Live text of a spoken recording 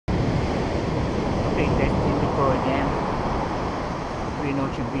here in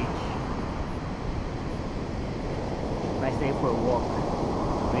Ocean Beach. Nice day for a walk.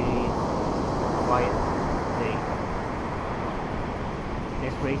 Really quiet day.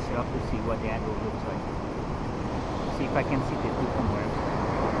 Let's race it up to see what the angle looks like. See if I can see the two from where I'm standing.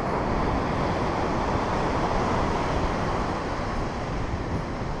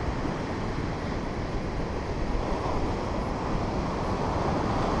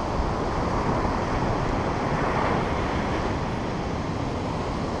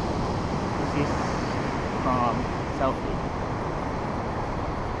 This is from Southfield.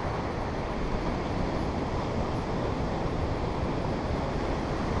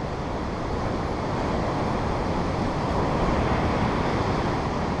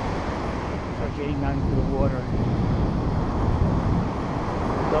 Getting down into the water.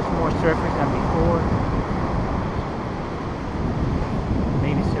 Lots more surfers than before.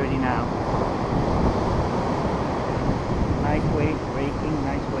 Maybe 30 now. Nice wave breaking,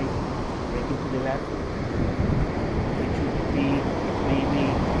 nice wave breaking to the left. Which would be maybe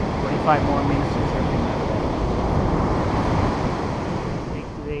 45 more minutes of surfing like that.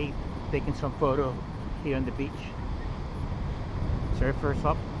 Today taking some photo here on the beach. Surfers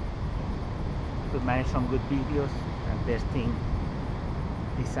up. To manage some good videos and testing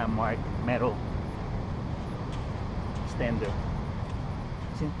the San Mark metal extender.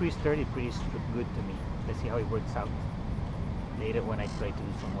 Seems pretty sturdy, pretty good to me. Let's see how it works out later when I try to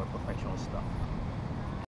do some more professional stuff.